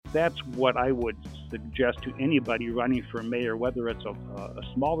that's what I would suggest to anybody running for mayor, whether it's a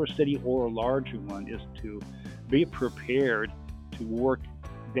smaller city or a larger one, is to be prepared to work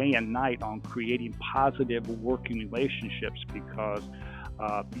day and night on creating positive working relationships, because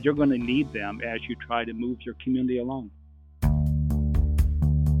you're going to need them as you try to move your community along.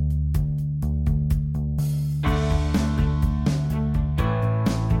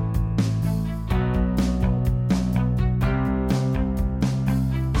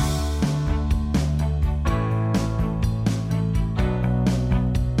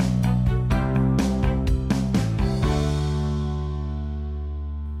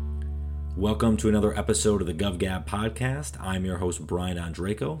 Welcome to another episode of the GovGab podcast. I'm your host, Brian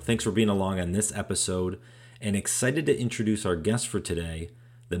Ondrako. Thanks for being along on this episode, and excited to introduce our guest for today,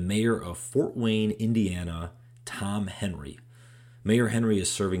 the mayor of Fort Wayne, Indiana, Tom Henry. Mayor Henry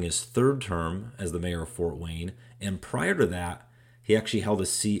is serving his third term as the mayor of Fort Wayne, and prior to that, he actually held a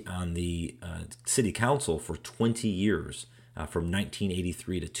seat on the city council for 20 years, from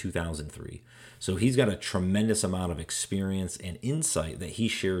 1983 to 2003. So he's got a tremendous amount of experience and insight that he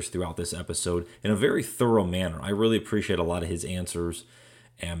shares throughout this episode in a very thorough manner. I really appreciate a lot of his answers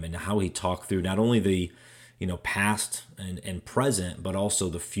and how he talked through not only the past and present, but also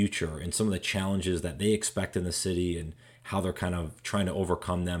the future and some of the challenges that they expect in the city and how they're kind of trying to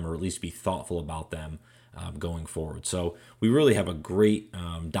overcome them, or at least be thoughtful about them going forward. So we really have a great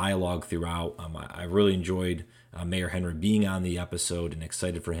dialogue throughout. I really enjoyed Mayor Henry being on the episode, and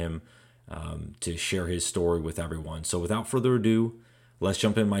excited for him to share his story with everyone. So without further ado, let's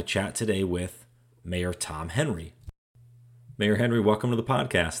jump in my chat today with Mayor Tom Henry. Mayor Henry, welcome to the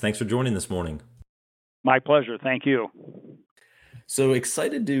podcast. Thanks for joining this morning. My pleasure. Thank you. So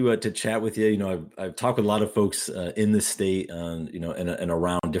excited to chat with you. I've talked with a lot of folks in the state, and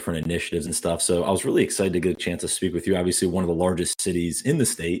around different initiatives and stuff. So I was really excited to get a chance to speak with you. Obviously, one of the largest cities in the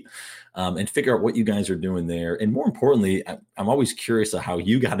state, and figure out what you guys are doing there. And more importantly, I'm always curious of how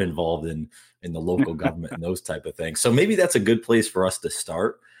you got involved in the local government and those type of things. So maybe that's a good place for us to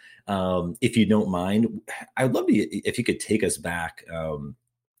start, if you don't mind. I'd love to, if you could take us back.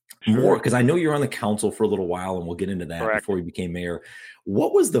 More, because I know you're on the council for a little while, and we'll get into that. Correct. Before you became mayor.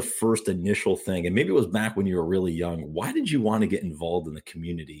 What was the first initial thing? And maybe it was back when you were really young. Why did you want to get involved in the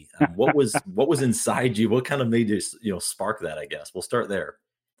community? What was inside you? What kind of made you spark that, I guess? We'll start there.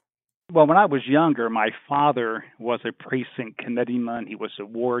 Well, when I was younger, my father was a precinct committeeman. He was a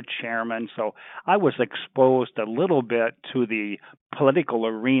ward chairman. So I was exposed a little bit to the political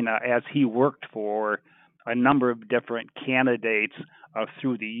arena as he worked for a number of different candidates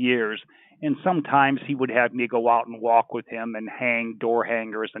through the years. And sometimes he would have me go out and walk with him and hang door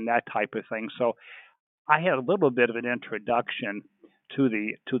hangers and that type of thing. So I had a little bit of an introduction to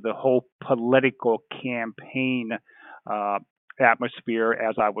the whole political campaign atmosphere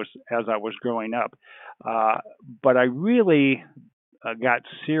as I was growing up. But I really got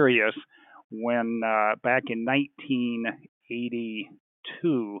serious when back in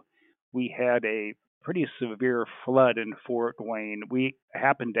 1982 we had a pretty severe flood in Fort Wayne. We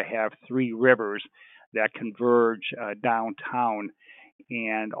happened to have three rivers that converge downtown,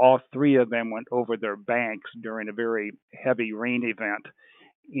 and all three of them went over their banks during a very heavy rain event.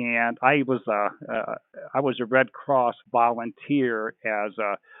 And I was a Red Cross volunteer as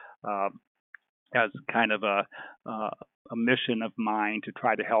kind of a mission of mine to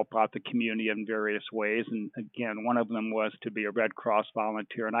try to help out the community in various ways. And again, one of them was to be a Red Cross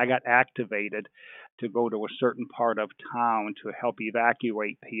volunteer. And I got activated to go to a certain part of town to help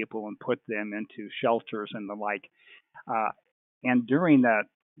evacuate people and put them into shelters and the like. And during that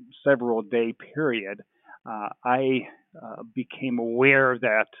several day period, I became aware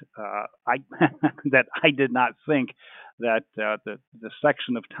that that I did not think that the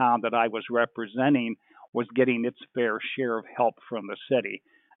section of town that I was representing was getting its fair share of help from the city.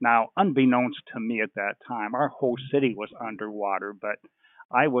 Now, unbeknownst to me at that time, our whole city was underwater, but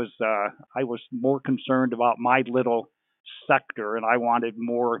I was more concerned about my little sector, and I wanted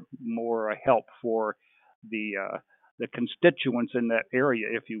more help for the constituents in that area,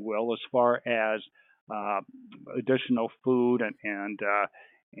 if you will, as far as additional food and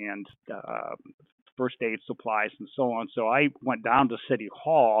first aid supplies and so on. So I went down to City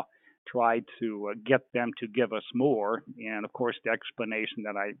Hall, tried to get them to give us more, and of course the explanation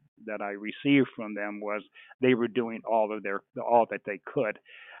that I received from them was they were doing all that they could.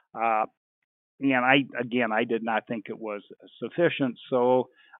 And I did not think it was sufficient, so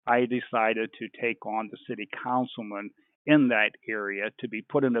I decided to take on the city councilman in that area to be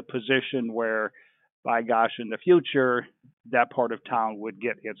put in a position where, by gosh, in the future, that part of town would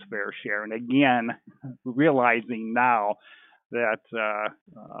get its fair share. And again, realizing now that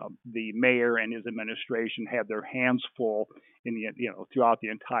the mayor and his administration had their hands full in the throughout the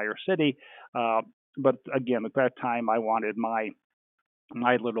entire city. But again, at that time, I wanted my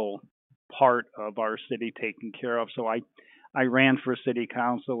little part of our city taken care of. So I ran for city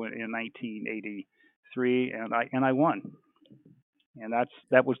council in 1983, and I won. And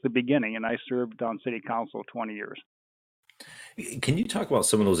that was the beginning. And I served on city council 20 years. Can you talk about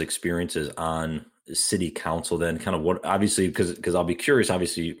some of those experiences on city council then, kind of what, obviously, because I'll be curious,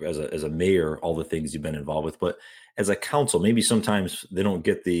 obviously, as a mayor, all the things you've been involved with, but as a council, maybe sometimes they don't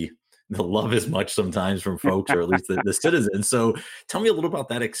get the love as much sometimes from folks, or at least the citizens. So tell me a little about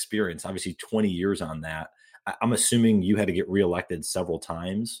that experience. Obviously, 20 years on that. I'm assuming you had to get reelected several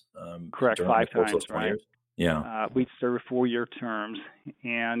times Correct, during the 5 course of times, those 20 right? years. Yeah. We served 4-year terms,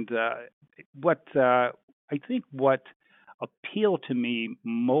 and what I think what appealed to me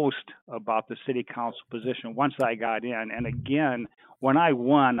most about the city council position once I got in, and again, when I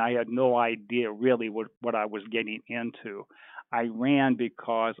won, I had no idea really what I was getting into. I ran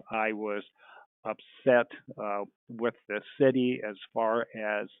because I was upset with the city as far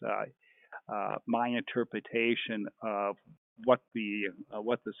as my interpretation of what the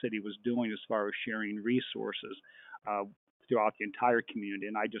city was doing as far as sharing resources uh, throughout the entire community,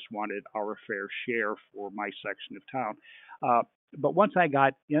 and I just wanted our fair share for my section of town. Uh, but once I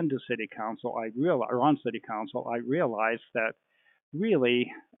got into city council, on city council, I realized that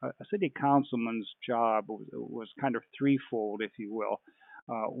really a city councilman's job was kind of threefold, if you will.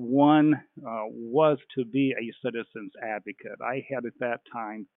 One was to be a citizen's advocate. I had at that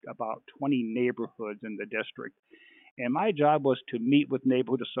time about 20 neighborhoods in the district, and my job was to meet with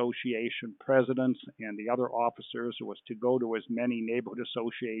neighborhood association presidents and the other officers, was to go to as many neighborhood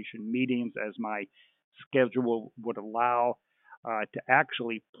association meetings as my schedule would allow, to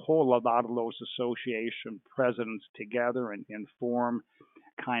actually pull a lot of those association presidents together and form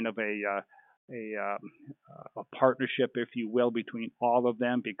kind of a partnership, if you will, between all of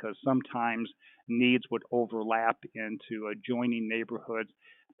them, because sometimes needs would overlap into adjoining neighborhoods.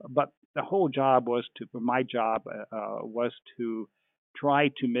 But the whole job was my job was to try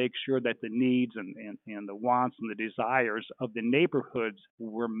to make sure that the needs and the wants and the desires of the neighborhoods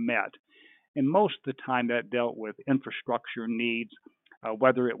were met. And most of the time that dealt with infrastructure needs,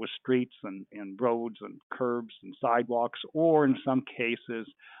 whether it was streets and roads and curbs and sidewalks, or in some cases,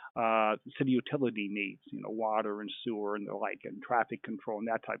 city utility needs, water and sewer and the like, and traffic control and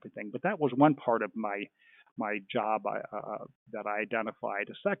that type of thing. But that was one part of my job that I identified.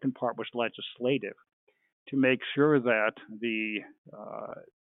 The second part was legislative, to make sure that the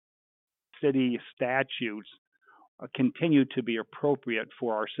city statutes continue to be appropriate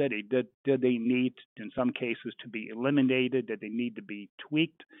for our city. Did they need, in some cases, to be eliminated? Did they need to be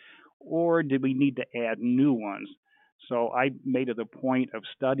tweaked? Or did we need to add new ones? So I made it a point of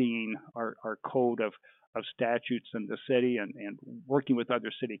studying our code of statutes in the city and working with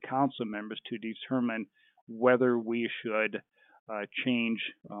other city council members to determine whether we should change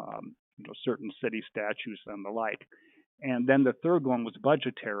certain city statutes and the like. And then the third one was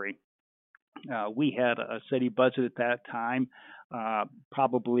budgetary. We had a city budget at that time,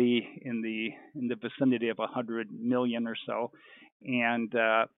 probably in the vicinity of 100 million or so, and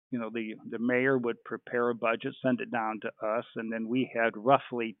the mayor would prepare a budget, send it down to us, and then we had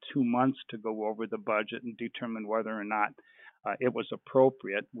roughly 2 months to go over the budget and determine whether or not it was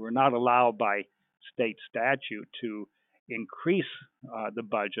appropriate. We're not allowed by state statute to increase the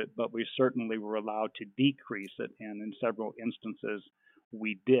budget, but we certainly were allowed to decrease it, and in several instances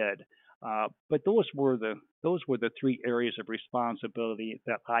we did. But those were the three areas of responsibility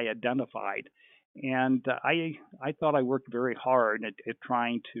that I identified, and I thought I worked very hard at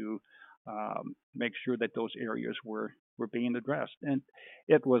trying to make sure that those areas were being addressed, and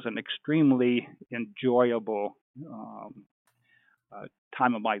it was an extremely enjoyable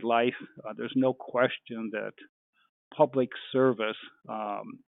time of my life. There's no question that public service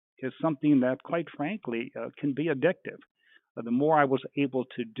is something that, quite frankly, can be addictive. The more I was able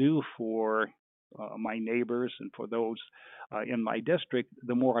to do for my neighbors and for those in my district,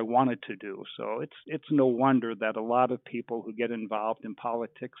 the more I wanted to do. So it's no wonder that a lot of people who get involved in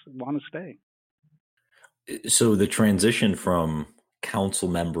politics want to stay. So the transition from council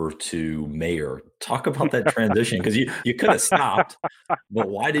member to mayor, talk about that transition, because you could have stopped, but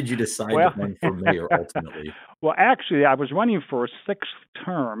why did you decide to Well, run for mayor ultimately? well, actually, I was running for a sixth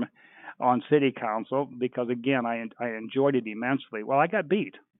term on city council because, again, I enjoyed it immensely. Well, I got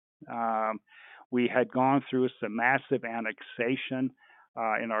beat. We had gone through some massive annexation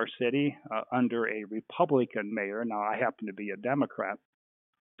in our city under a Republican mayor. Now, I happen to be a Democrat.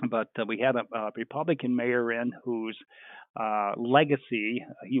 But we had a Republican mayor in whose legacy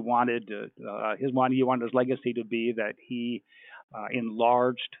he wanted he wanted his legacy to be that he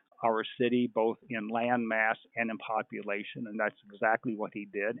enlarged our city both in land mass and in population, and that's exactly what he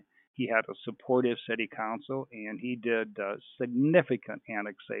did. He had a supportive city council, and he did significant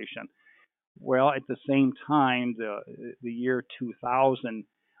annexation. Well, at the same time, the year 2000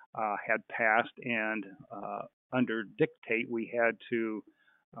 had passed, and under dictate, we had to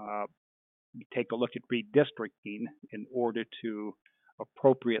uh, take a look at redistricting in order to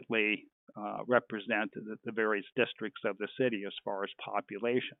appropriately represent the various districts of the city as far as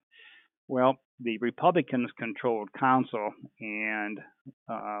population. Well, the Republicans controlled council, and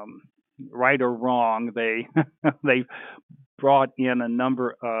um, right or wrong, they they brought in a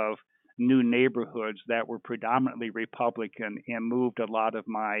number of new neighborhoods that were predominantly Republican and moved a lot of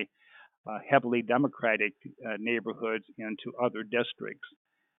my heavily Democratic neighborhoods into other districts.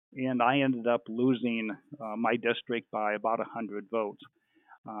 And I ended up losing my district by about 100 votes.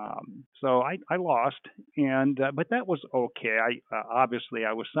 So I lost, and but that was okay. I obviously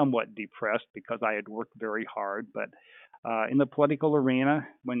I was somewhat depressed because I had worked very hard, but in the political arena,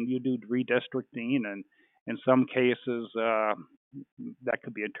 when you do redistricting, and in some cases that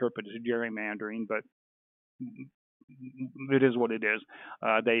could be interpreted as gerrymandering, but it is what it is.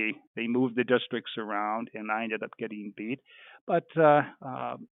 They moved the districts around, and I ended up getting beat. But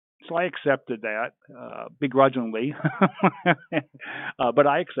so I accepted that begrudgingly, but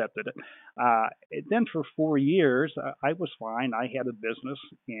I accepted it. Then for 4 years, I was fine. I had a business,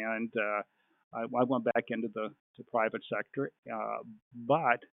 and I went back into the private sector.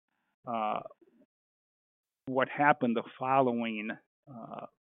 But uh, what happened the following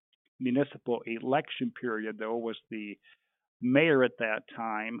municipal election period, though, was the mayor at that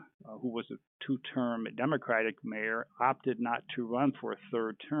time, who was a two-term Democratic mayor, opted not to run for a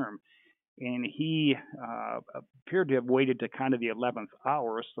third term. And he appeared to have waited to kind of the 11th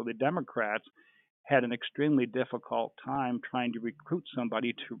hour. So the Democrats had an extremely difficult time trying to recruit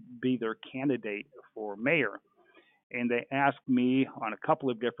somebody to be their candidate for mayor. And they asked me on a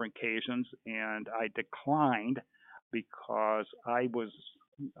couple of different occasions, and I declined because I was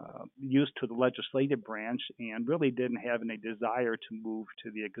used to the legislative branch and really didn't have any desire to move to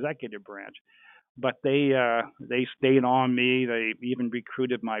the executive branch. But they stayed on me. They even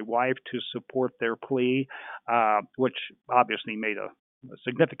recruited my wife to support their plea, which obviously made a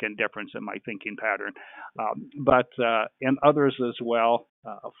significant difference in my thinking pattern. But and others as well.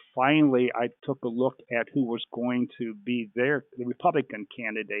 Finally, I took a look at who was going to be the Republican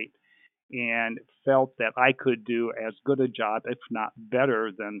candidate, and felt that I could do as good a job, if not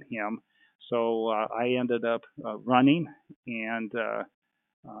better, than him. So I ended up running, and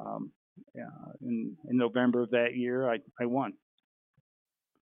um, in November of that year, I won.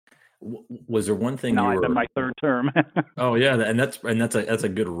 Was there one thing Now you I'm in were? my third term. Oh yeah, and that's a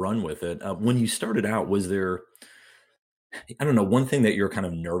good run with it. When you started out, was there? I don't know, one thing that you're kind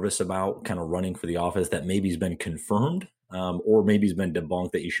of nervous about, kind of running for the office that maybe's been confirmed, or maybe has been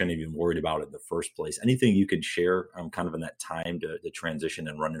debunked that you shouldn't have even worried about in the first place. Anything you could share, kind of in that time to transition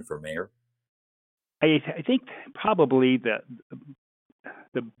and running for mayor? I think probably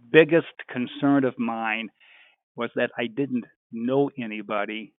the biggest concern of mine was that I didn't know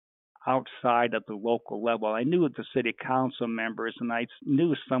anybody outside of the local level. I knew the city council members, and I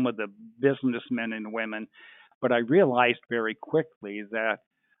knew some of the businessmen and women, but I realized very quickly that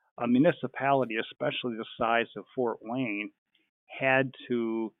a municipality, especially the size of Fort Wayne, had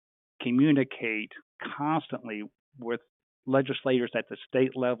to communicate constantly with legislators at the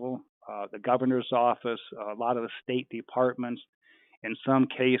state level, the governor's office, a lot of the state departments, in some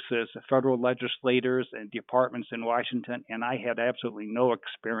cases, federal legislators and departments in Washington, and I had absolutely no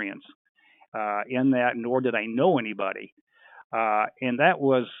experience in that, nor did I know anybody. And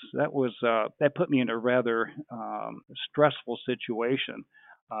that put me in a rather stressful situation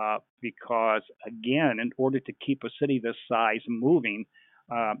because, again, in order to keep a city this size moving,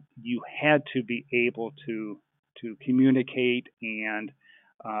 you had to be able to communicate and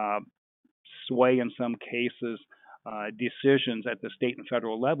uh, sway, in some cases, decisions at the state and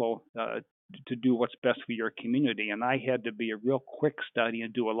federal level to do what's best for your community. And I had to be a real quick study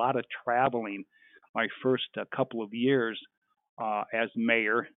and do a lot of traveling my first couple of years as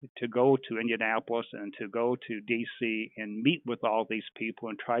mayor, to go to Indianapolis and to go to DC and meet with all these people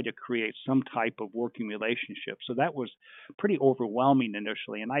and try to create some type of working relationship. So that was pretty overwhelming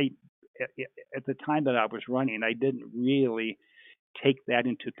initially. And at the time that I was running, I didn't really take that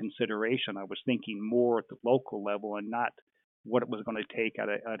into consideration. I was thinking more at the local level and not what it was going to take at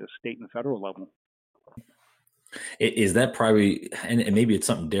a state and federal level. Is that probably, and maybe it's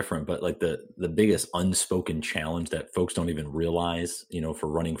something different, but like the biggest unspoken challenge that folks don't even realize, for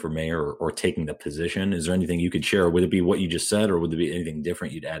running for mayor or taking the position? Is there anything you could share? Would it be what you just said, or would there be anything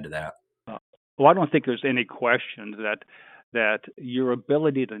different you'd add to that? Uh, well, I don't think there's any question that your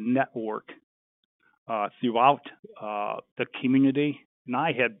ability to network throughout the community. And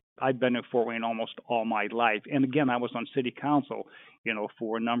I've been in Fort Wayne almost all my life, and again, I was on city council,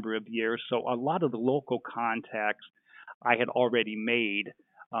 for a number of years. So a lot of the local contacts I had already made.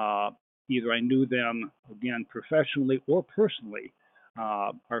 Uh, Either I knew them again professionally or personally.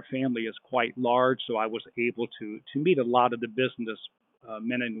 Our family is quite large, so I was able to meet a lot of the business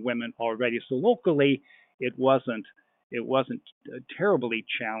men and women already. So locally, it wasn't it wasn't terribly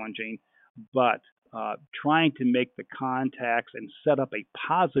challenging, but trying to make the contacts and set up a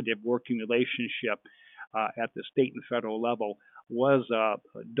positive working relationship at the state and federal level was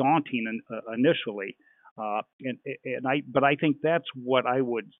daunting initially. But I think that's what I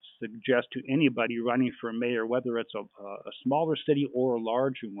would suggest to anybody running for mayor, whether it's a smaller city or a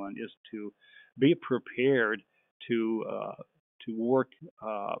larger one, is to be prepared to work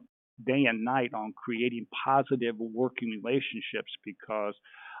day and night on creating positive working relationships because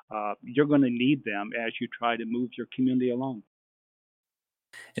you're going to need them as you try to move your community along.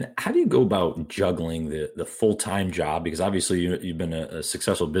 And how do you go about juggling the full time job? Because obviously you've been a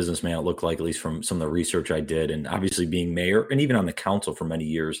successful businessman. It looked like, at least from some of the research I did, and obviously being mayor and even on the council for many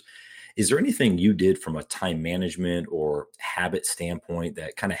years. Is there anything you did from a time management or habit standpoint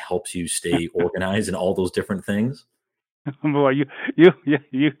that kind of helps you stay organized and all those different things? Boy,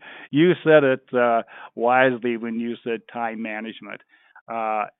 you said it wisely when you said time management.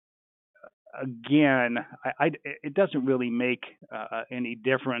 Uh, Again, it doesn't really make any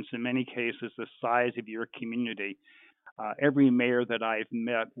difference in many cases the size of your community. Every mayor that I've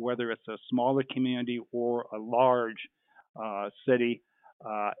met, whether it's a smaller community or a large city,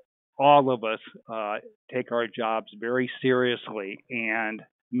 uh, all of us take our jobs very seriously, and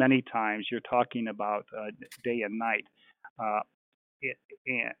many times you're talking about day and night. Uh, it,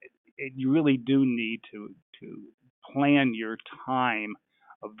 and you really do need to plan your time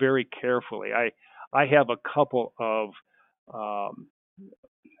very carefully. I have a couple of um,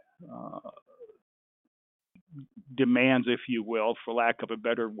 uh, demands, if you will, for lack of a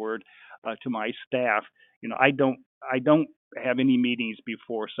better word, to my staff. I don't have any meetings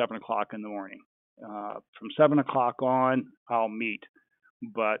before 7 o'clock in the morning. From 7 o'clock on, I'll meet.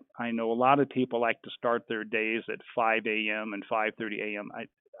 But I know a lot of people like to start their days at 5 a.m. and 5:30 a.m.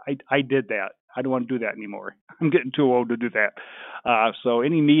 I did that. I don't want to do that anymore. I'm getting too old to do that. So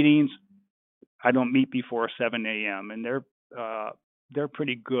any meetings, I don't meet before 7 a.m. and they're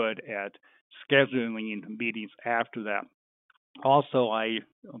pretty good at scheduling meetings after that. Also, I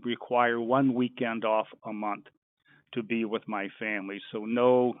require one weekend off a month to be with my family. So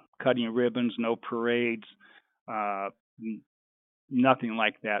no cutting ribbons, no parades, uh, nothing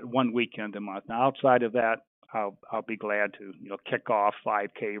like that. One weekend a month. Now, outside of that, I'll be glad to kick off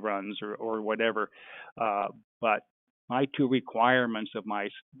 5K runs or whatever. Uh, but my two requirements of my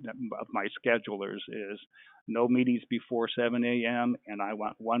schedulers is no meetings before 7 a.m. and I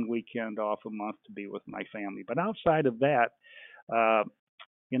want one weekend off a month to be with my family. But outside of that, uh,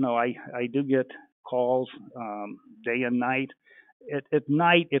 I do get calls day and night. At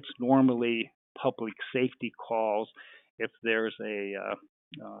night, it's normally public safety calls. If there's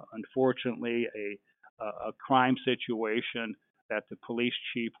unfortunately, a crime situation that the police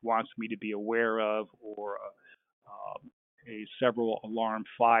chief wants me to be aware of, or a several alarm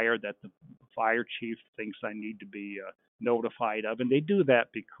fire that the fire chief thinks I need to be notified of. And they do that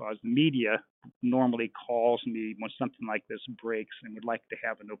because the media normally calls me when something like this breaks and would like to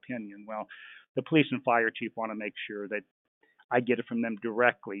have an opinion. Well, the police and fire chief want to make sure that I get it from them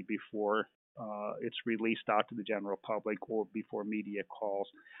directly before it's released out to the general public or before media calls.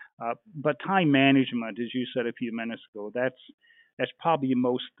 But time management, as you said a few minutes ago, that's probably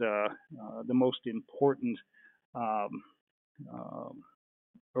the most important um, um,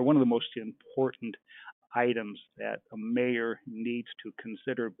 or one of the most important items that a mayor needs to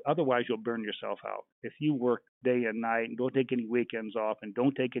consider. Otherwise, you'll burn yourself out. If you work day and night and don't take any weekends off and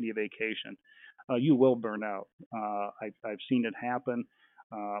don't take any vacation, you will burn out. I've seen it happen.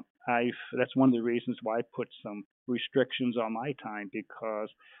 I've That's one of the reasons why I put some restrictions on my time because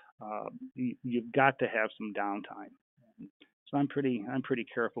you've got to have some downtime. So I'm pretty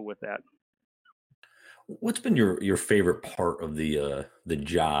careful with that. What's been your favorite part of the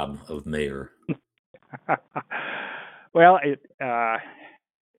job of mayor? Well,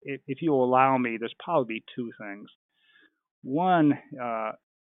 if you allow me, there's probably two things. One,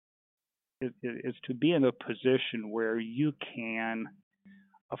 is to be in a position where you can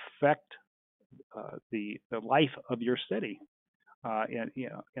affect the life of your city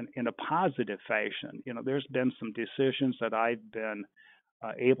in a positive fashion. There's been some decisions that I've been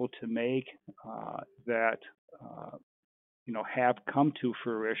able to make that uh, have come to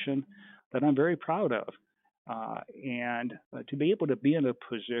fruition that I'm very proud of. And to be able to be in a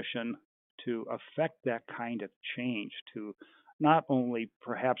position to affect that kind of change, to not only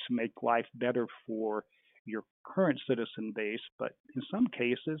perhaps make life better for your current citizen base, but in some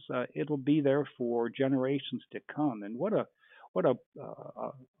cases it'll be there for generations to come. And what a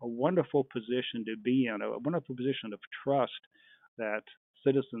wonderful position to be in, a wonderful position of trust that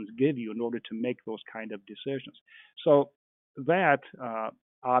citizens give you in order to make those kind of decisions. So that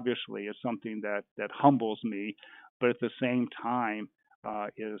obviously is something that humbles me, but at the same time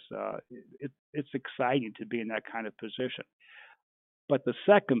is it's exciting to be in that kind of position. But the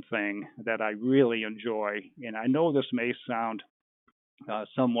second thing that I really enjoy, and I know this may sound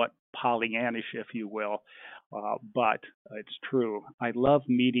somewhat Pollyannish, if you will, but it's true. I love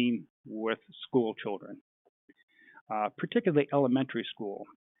meeting with school children, particularly elementary school.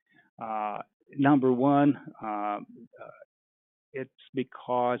 Uh, Number one, it's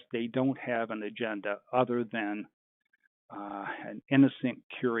because they don't have an agenda other than an innocent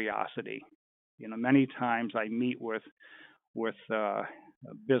curiosity. Many times I meet with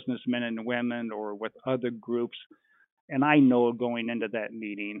businessmen and women or with other groups, and I know going into that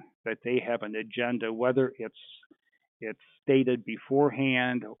meeting that they have an agenda, whether it's stated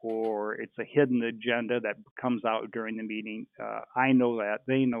beforehand or it's a hidden agenda that comes out during the meeting. I know that,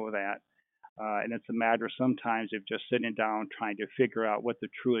 they know that, and it's a matter sometimes of just sitting down trying to figure out what the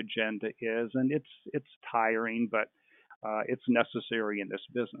true agenda is, and it's tiring, but it's necessary in this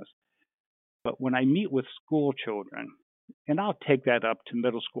business. But when I meet with school children, and I'll take that up to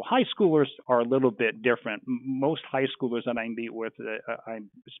middle school. High schoolers are a little bit different. Most high schoolers that I meet with, I'm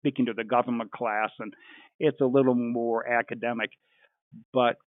speaking to the government class, and it's a little more academic.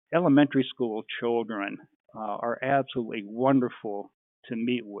 But elementary school children are absolutely wonderful to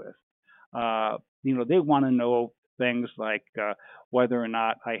meet with. They want to know things like whether or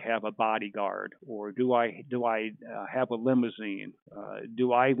not I have a bodyguard, or do I have a limousine?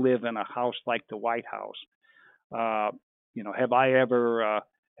 Do I live in a house like the White House? Uh, have I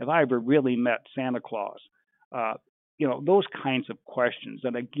ever really met Santa Claus? Uh, those kinds of questions.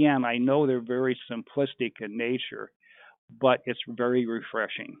 And again, I know they're very simplistic in nature, but it's very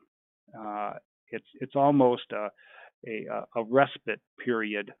refreshing. Uh, it's almost a respite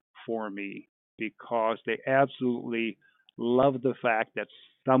period for me because they absolutely love the fact that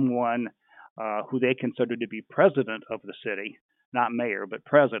someone who they consider to be president of the city, not mayor, but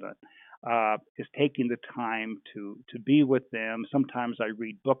president, is taking the time to be with them. Sometimes I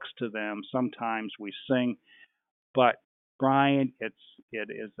read books to them. Sometimes we sing. But Brian, it's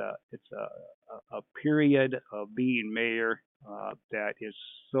a period of being mayor that is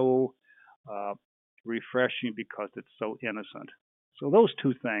so uh, refreshing because it's so innocent. So those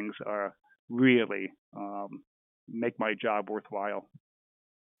two things are really make my job worthwhile.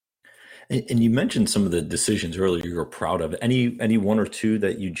 And you mentioned some of the decisions earlier you were proud of. Any one or two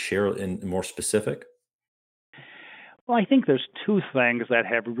that you'd share in more specific? Well, I think there's two things that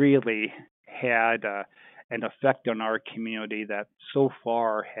have really had an effect on our community that so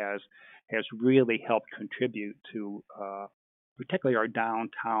far has really helped contribute to particularly our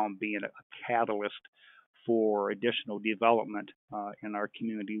downtown being a catalyst for additional development in our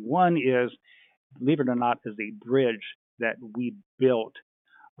community. One is, believe it or not, is a bridge that we built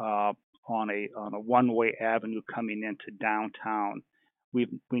uh, on a one-way avenue coming into downtown. We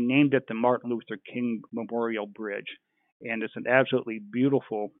named it the Martin Luther King Memorial Bridge, and it's an absolutely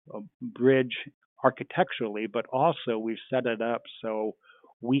beautiful bridge architecturally, but also we've set it up so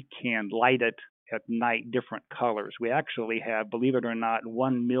we can light it at night different colors. We actually have, believe it or not,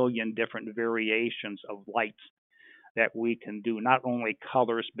 1 million different variations of lights that we can do, not only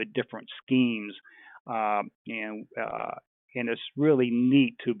colors, but different schemes. And it's really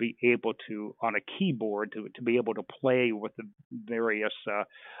neat to be able to, on a keyboard, to be able to play with the various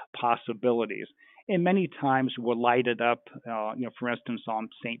possibilities. And many times we'll light it up, for instance, on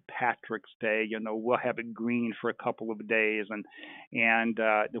St. Patrick's Day, we'll have it green for a couple of days, and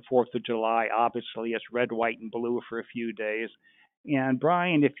the 4th of July, obviously, it's red, white, and blue for a few days. And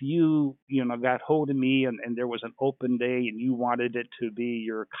Brian, if you got hold of me and there was an open day and you wanted it to be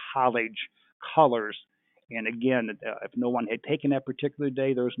your college colors, and again, if no one had taken that particular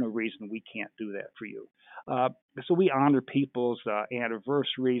day, there's no reason we can't do that for you. Uh, so we honor people's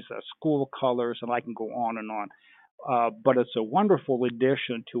anniversaries, school colors, and I can go on and on. but it's a wonderful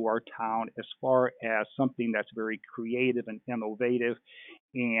addition to our town as far as something that's very creative and innovative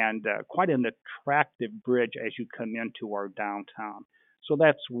and quite an attractive bridge as you come into our downtown. So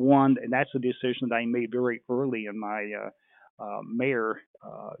that's one, and that's a decision that I made very early in my mayor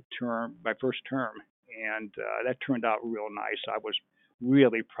term, my first term, and that turned out real nice. I was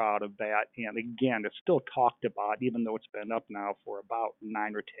really proud of that, and again, it's still talked about, even though it's been up now for about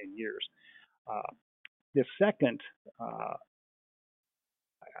 9 or 10 years. Uh, the second I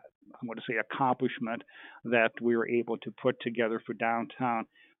want to say accomplishment that we were able to put together for downtown.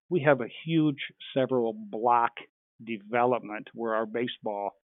 We have a huge several block development where our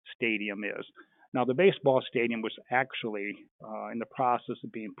baseball stadium is. Now, the baseball stadium was actually in the process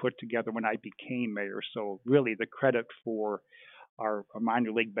of being put together when I became mayor. So, really, the credit for our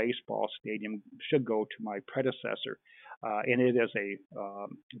minor league baseball stadium should go to my predecessor. And it is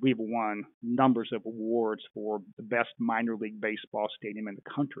we've won numbers of awards for the best minor league baseball stadium in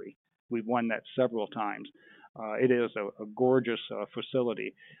the country. We've won that several times. It is a gorgeous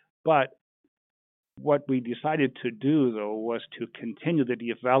facility. But what we decided to do, though, was to continue the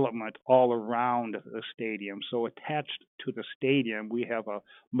development all around the stadium. So attached to the stadium, we have a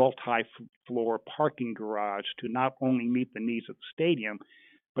multi-floor parking garage to not only meet the needs of the stadium,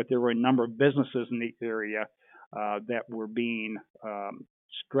 but there were a number of businesses in the area that were being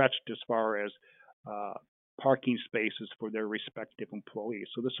stretched as far as parking spaces for their respective employees.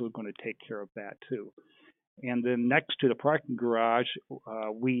 So this was going to take care of that too. And then next to the parking garage,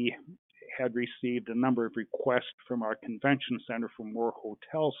 we had received a number of requests from our convention center for more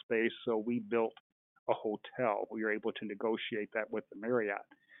hotel space, so we built a hotel. We were able to negotiate that with the Marriott.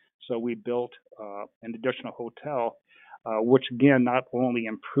 So we built an additional hotel, which again not only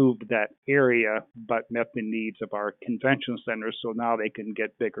improved that area, but met the needs of our convention centers, so now they can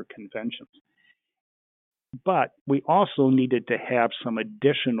get bigger conventions. But we also needed to have some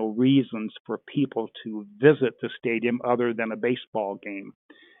additional reasons for people to visit the stadium other than a baseball game.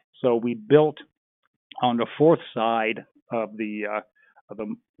 So we built on the fourth side of the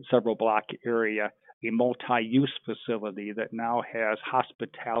several block area a multi-use facility that now has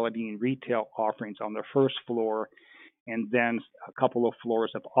hospitality and retail offerings on the first floor, and then a couple of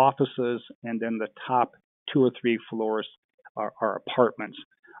floors of offices, and then the top 2 or 3 floors are apartments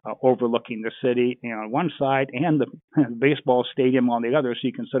overlooking the city and on one side and the baseball stadium on the other, so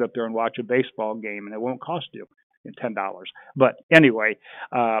you can sit up there and watch a baseball game and it won't cost you $10. But anyway,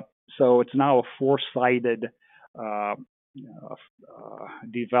 so it's now a four-sided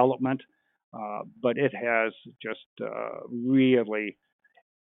development, but it has just really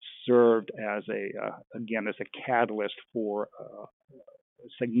served as again as a catalyst for a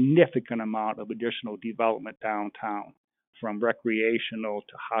significant amount of additional development downtown, from recreational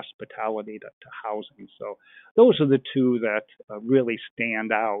to hospitality to housing. So those are the two that really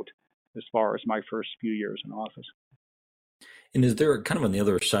stand out as far as my first few years in office. And is there kind of on the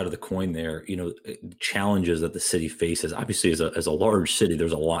other side of the coin there, challenges that the city faces? Obviously, as a large city,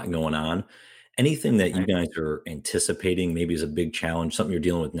 there's a lot going on. Anything that you guys are anticipating maybe is a big challenge, something you're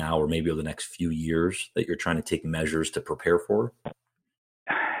dealing with now or maybe over the next few years that you're trying to take measures to prepare for?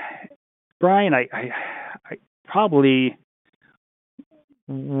 Brian, I probably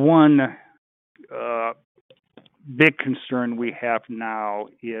one big concern we have now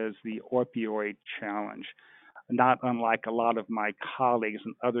is the opioid challenge. Not unlike a lot of my colleagues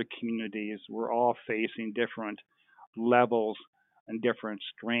in other communities, we're all facing different levels and different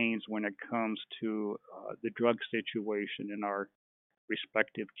strains when it comes to the drug situation in our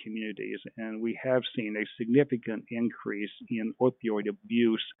respective communities. And we have seen a significant increase in opioid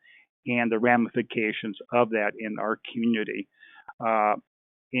abuse and the ramifications of that in our community.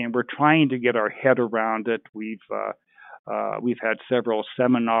 And we're trying to get our head around it. We've had several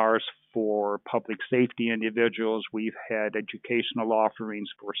seminars for public safety individuals. We've had educational offerings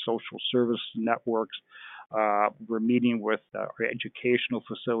for social service networks. We're meeting with our educational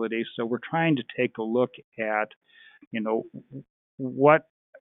facilities. So we're trying to take a look at, what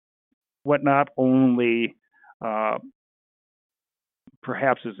not only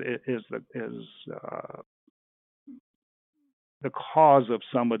perhaps is the cause of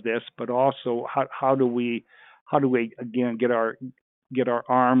some of this, but also how do we again get our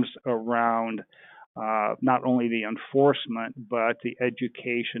arms around not only the enforcement but the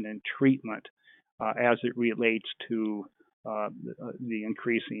education and treatment as it relates to the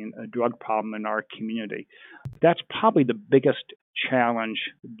increasing drug problem in our community. That's probably the biggest challenge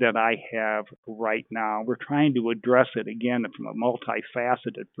that I have right now. We're trying to address it again from a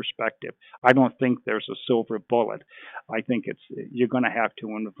multifaceted perspective. I don't think there's a silver bullet. I think you're going to have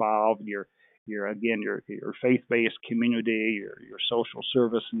to involve your your faith-based community, your social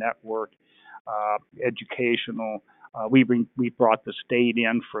service network, educational. We brought the state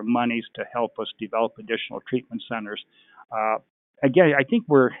in for monies to help us develop additional treatment centers. Again, I think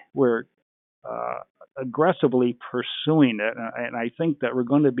we're aggressively pursuing it, and I think that we're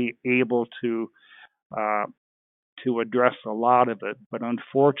going to be able uh, to address a lot of it. But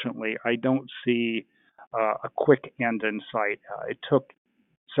unfortunately, I don't see a quick end in sight. It took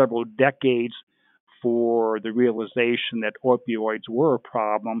several decades for the realization that opioids were a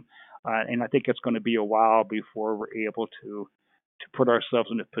problem, and I think it's going to be a while before we're able to put ourselves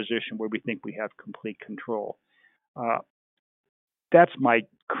in a position where we think we have complete control. Uh, that's my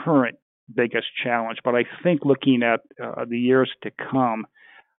current biggest challenge. But I think looking at the years to come,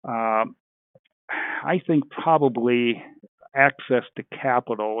 uh, I think probably access to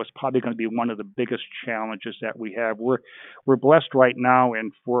capital is probably going to be one of the biggest challenges that we have. We're blessed right now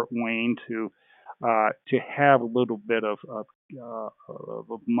in Fort Wayne to have a little bit of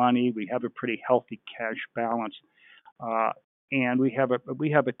money. We have a pretty healthy cash balance, uh, and we have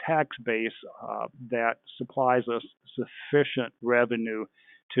a tax base that supplies us sufficient revenue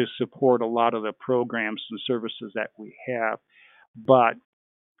to support a lot of the programs and services that we have. But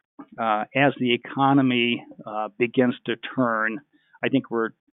as the economy begins to turn, I think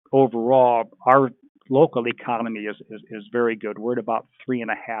our local economy is very good. We're at about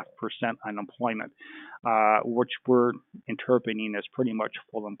 3.5% unemployment, which we're interpreting as pretty much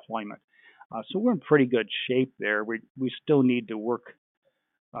full employment. So we're in pretty good shape there. We still need to work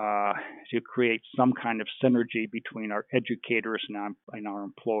to create some kind of synergy between our educators and our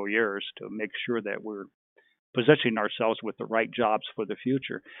employers to make sure that we're positioning ourselves with the right jobs for the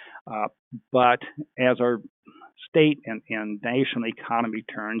future. Uh, but as our state and national economy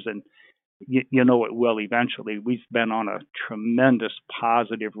turns, and you know it will eventually, we've been on a tremendous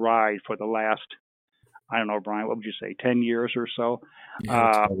positive ride for the last, I don't know, Brian, what would you say, 10 years or so?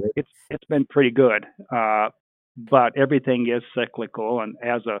 Yeah, that's It's been pretty good, but everything is cyclical. And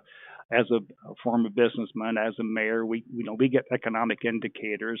as a former businessman, as a mayor, we get economic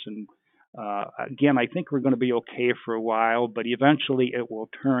indicators, and again, I think we're going to be okay for a while, but eventually it will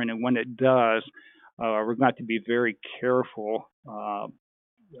turn. And when it does, we're going to have to be very careful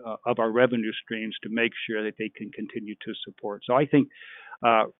of our revenue streams to make sure that they can continue to support. So I think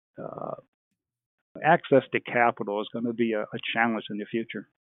uh, uh, access to capital is going to be a challenge in the future.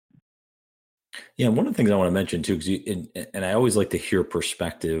 Yeah, one of the things I want to mention too, because and I always like to hear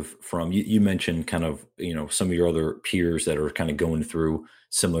perspective from you. You mentioned kind of some of your other peers that are kind of going through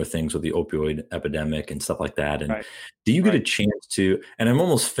similar things with the opioid epidemic and stuff like that. And Right. do you get a Right. chance to? And I'm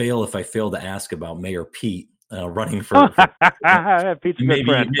almost fail if I fail to ask about Mayor Pete running for president. Pete's a good Maybe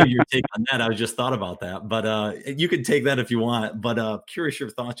friend. maybe your take on that. I just thought about that, but you could take that if you want. But curious your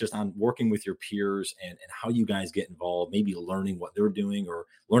thoughts just on working with your peers and how you guys get involved. Maybe learning what they're doing or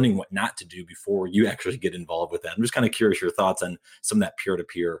learning what not to do before you actually get involved with that. I'm just kind of curious your thoughts on some of that peer to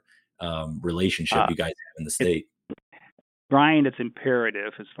peer relationship Uh, you guys have in the it, state. Brian, it's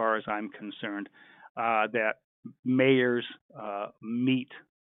imperative, as far as I'm concerned, that mayors meet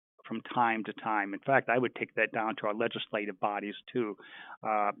from time to time. In fact, I would take that down to our legislative bodies too,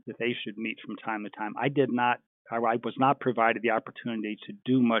 that they should meet from time to time. I was not provided the opportunity to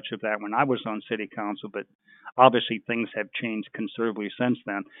do much of that when I was on city council, but obviously things have changed considerably since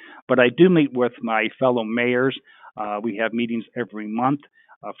then. But I do meet with my fellow mayors. We have meetings every month.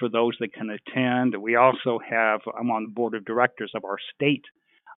 For those that can attend, I'm on the board of directors of our state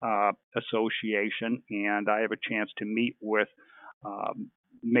association, and I have a chance to meet with um,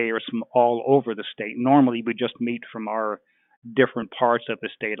 mayors from all over the state. Normally, we just meet from our different parts of the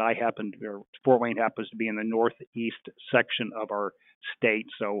state. Fort Wayne happens to be in the northeast section of our state,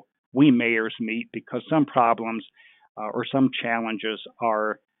 so we mayors meet because some problems or some challenges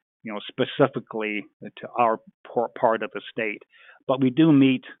are, specifically to our part of the state. But we do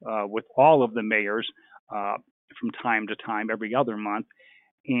meet with all of the mayors uh, from time to time, every other month.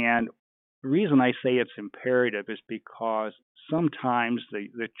 And the reason I say it's imperative is because sometimes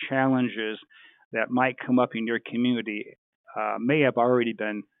the challenges that might come up in your community may have already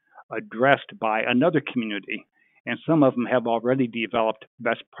been addressed by another community. And some of them have already developed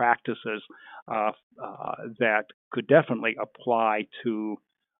best practices that could definitely apply to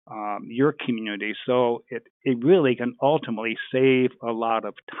your community. So it really can ultimately save a lot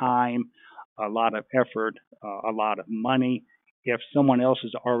of time, a lot of effort, a lot of money if someone else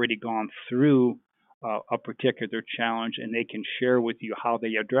has already gone through a particular challenge and they can share with you how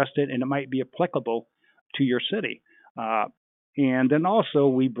they addressed it, and it might be applicable to your city. And then also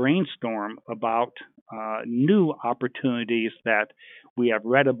we brainstorm about new opportunities that we have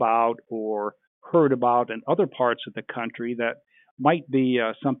read about or heard about in other parts of the country that might be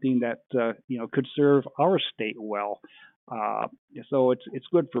something that could serve our state well. Uh, so it's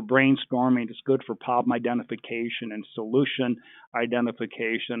good for brainstorming. It's good for problem identification and solution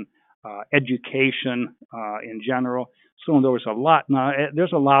identification, education in general. So there's a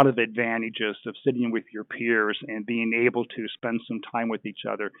lot of advantages of sitting with your peers and being able to spend some time with each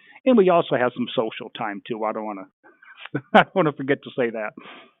other. And we also have some social time too. I don't want to I don't want to forget to say that.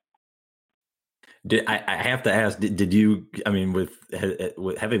 I have to ask, did you, I mean, with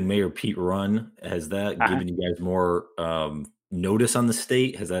having Mayor Pete run, has that Uh-huh. given you guys more notice on the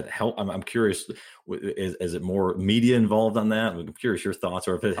state? Has that helped? I'm curious, is it more media involved on that? I'm curious your thoughts,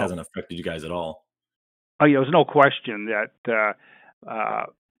 or if it Oh, hasn't affected you guys at all. oh, yeah, there's no question that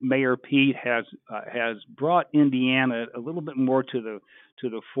Mayor Pete has brought Indiana a little bit more to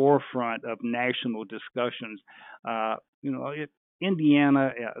the forefront of national discussions.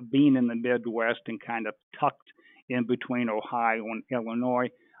 Indiana, being in the Midwest and kind of tucked in between Ohio and Illinois,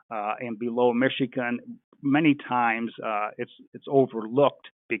 and below Michigan, many times it's overlooked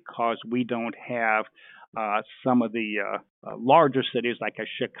because we don't have some of the larger cities like a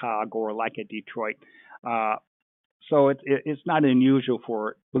Chicago or like a Detroit. Uh, it's not unusual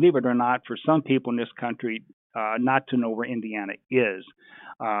for, believe it or not, for some people in this country not to know where Indiana is,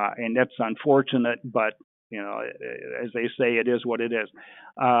 and that's unfortunate. But as they say, it is what it is.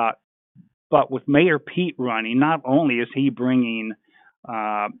 Uh, but with Mayor Pete running, not only is he bringing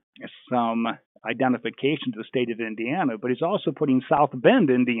uh, some identification to the state of Indiana, but he's also putting South Bend,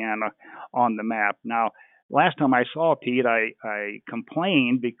 Indiana, on the map. Now, last time I saw Pete, I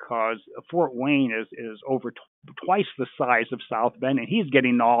complained because Fort Wayne is over twice the size of South Bend, and he's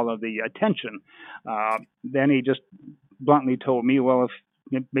getting all of the attention. Then he just bluntly told me, "Well,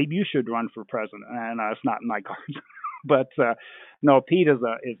 if maybe you should run for president," and it's not in my cards. But no, Pete is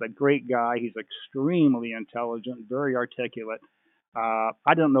a great guy. He's extremely intelligent, very articulate.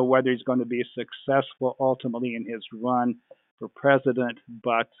 I don't know whether he's going to be successful ultimately in his run for president,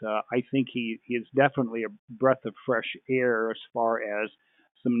 but I think he is definitely a breath of fresh air as far as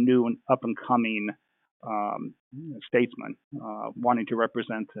some new and up and coming um, statesmen wanting to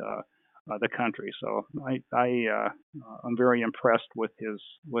represent the country. So I'm very impressed with his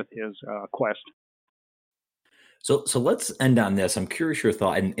quest. So let's end on this. I'm curious your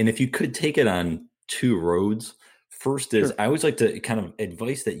thought, and if you could take it on two roads. First is Sure. I always like to kind of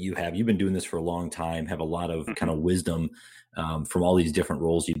advice that you have. You've been doing this for a long time, have a lot of Hmm. kind of wisdom from all these different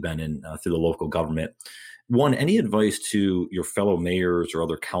roles you've been in through the local government. One, any advice to your fellow mayors or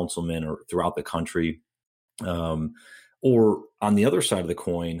other councilmen or throughout the country, um, or on the other side of the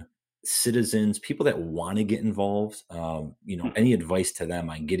coin, citizens, people that want to get involved. Any advice to them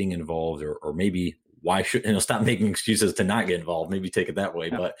on getting involved, or maybe why should stop making excuses to not get involved? Maybe take it that way.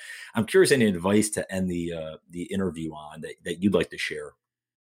 Yeah. But I'm curious any advice to end the interview on that you'd like to share.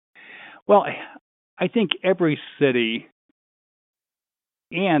 Well, I think every city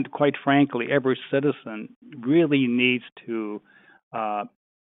and quite frankly, every citizen really needs to uh,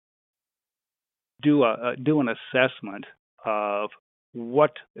 do an assessment of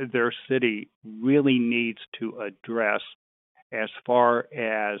what their city really needs to address as far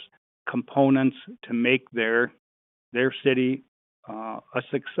as components to make their city a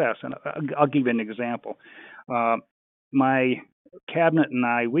success. And I'll give you an example. Uh, my cabinet and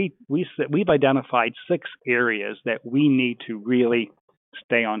I, we've identified 6 areas that we need to really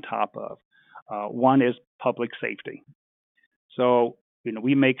stay on top of. One is public safety. So,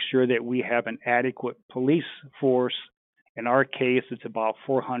 we make sure that we have an adequate police force. In our case, it's about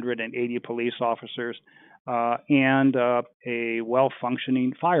 480 police officers and a well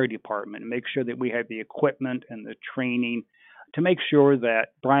functioning fire department. Make sure that we have the equipment and the training to make sure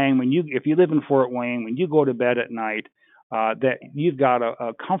that, Brian, if you live in Fort Wayne, when you go to bed at night, that you've got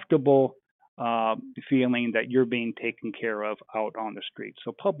a comfortable uh, feeling that you're being taken care of out on the street.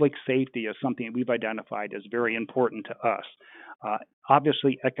 So public safety is something we've identified as very important to us. Uh,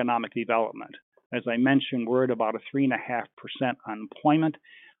 Obviously, economic development. As I mentioned, we're at about a 3.5% unemployment.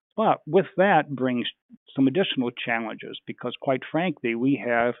 But with that brings some additional challenges because, quite frankly, we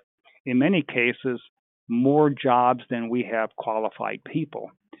have, in many cases, more jobs than we have qualified people.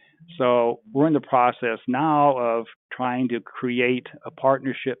 So we're in the process now of trying to create a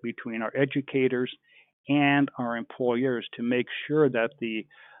partnership between our educators and our employers to make sure that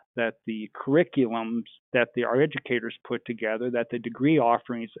the curriculums that our educators put together, that the degree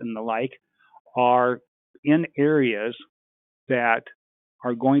offerings and the like are in areas that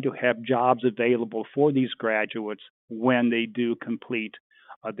are going to have jobs available for these graduates when they do complete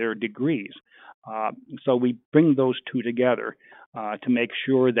their degrees. So we bring those two together to make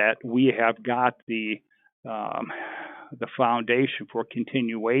sure that we have got the foundation for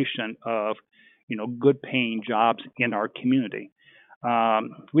continuation of good paying jobs in our community.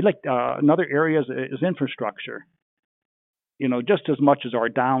 We like another area is infrastructure. Just as much as our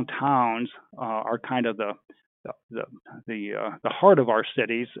downtowns are kind of the heart of our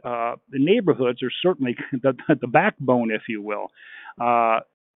cities, the neighborhoods are certainly the backbone, if you will.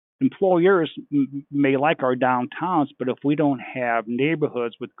 Employers may like our downtowns, but if we don't have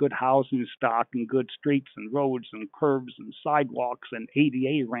neighborhoods with good housing stock and good streets and roads and curbs and sidewalks and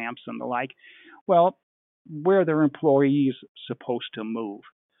ADA ramps and the like, well, where are their employees supposed to move?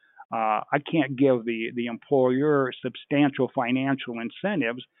 I can't give the employer substantial financial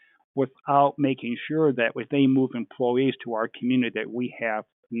incentives without making sure that if they move employees to our community, that we have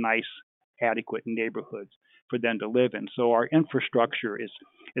nice, adequate neighborhoods for them to live in. So our infrastructure is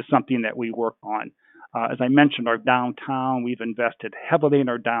something that we work on. As I mentioned, our downtown, we've invested heavily in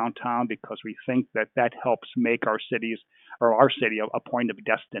our downtown because we think that helps make our city a point of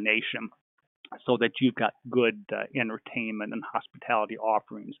destination, so that you've got good entertainment and hospitality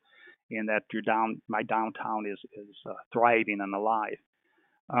offerings, and that my downtown is thriving and alive.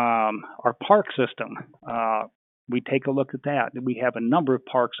 Our park system, we take a look at that. We have a number of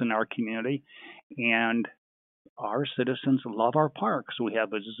parks in our community, and our citizens love our parks. We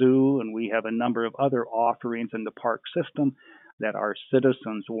have a zoo, and we have a number of other offerings in the park system that our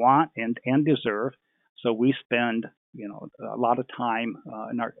citizens want and deserve. So we spend a lot of time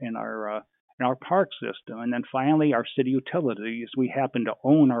in our park system. And then finally, our city utilities. We happen to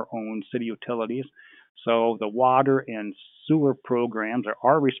own our own city utilities. So the water and sewer programs are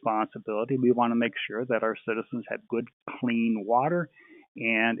our responsibility. We want to make sure that our citizens have good, clean water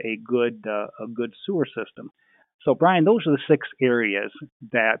and a good sewer system. So, Brian, those are the 6 areas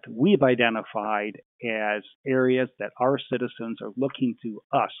that we've identified as areas that our citizens are looking to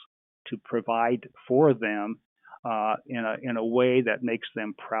us to provide for them in a way that makes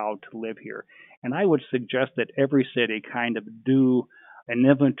them proud to live here. And I would suggest that every city kind of do an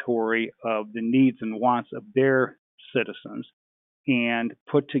inventory of the needs and wants of their citizens and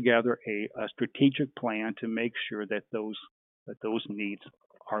put together a strategic plan to make sure that those needs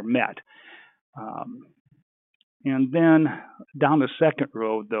are met. And then down the second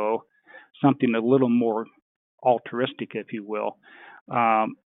road, though, something a little more altruistic, if you will. I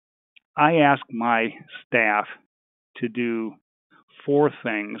ask my staff to do 4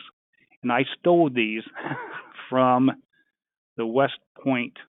 things, and I stole these from the West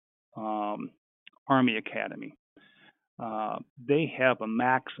Point Army Academy. They have a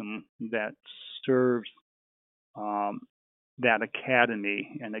maxim that serves that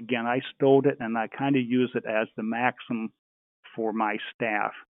academy, and again, I stole it, and I kind of use it as the maxim for my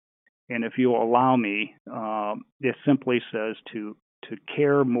staff. And if you'll allow me, it simply says to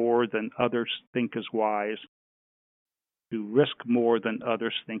care more than others think is wise, to risk more than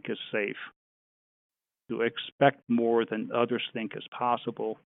others think is safe, to expect more than others think is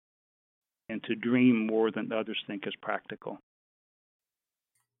possible, and to dream more than others think is practical.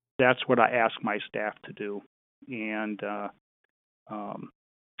 That's what I ask my staff to do, and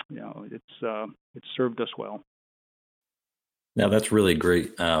it's served us well. Now that's really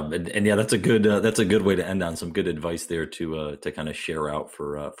great, and yeah, that's a good way to end on some good advice there to kind of share out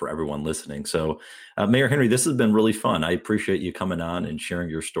for everyone listening. So, Mayor Henry, this has been really fun. I appreciate you coming on and sharing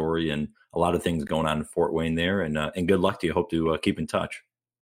your story and a lot of things going on in Fort Wayne there, and good luck to you. Hope to keep in touch.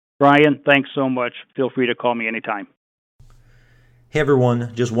 Brian, thanks so much. Feel free to call me anytime. Hey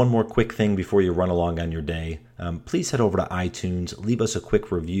everyone, just one more quick thing before you run along on your day. Please head over to iTunes, leave us a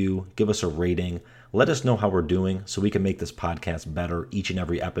quick review, give us a rating, let us know how we're doing so we can make this podcast better each and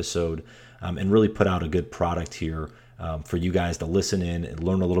every episode, and really put out a good product here for you guys to listen in and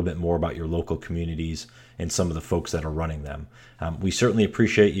learn a little bit more about your local communities and some of the folks that are running them. We certainly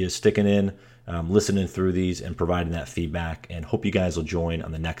appreciate you sticking in, listening through these and providing that feedback, and hope you guys will join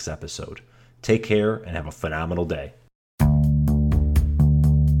on the next episode. Take care and have a phenomenal day.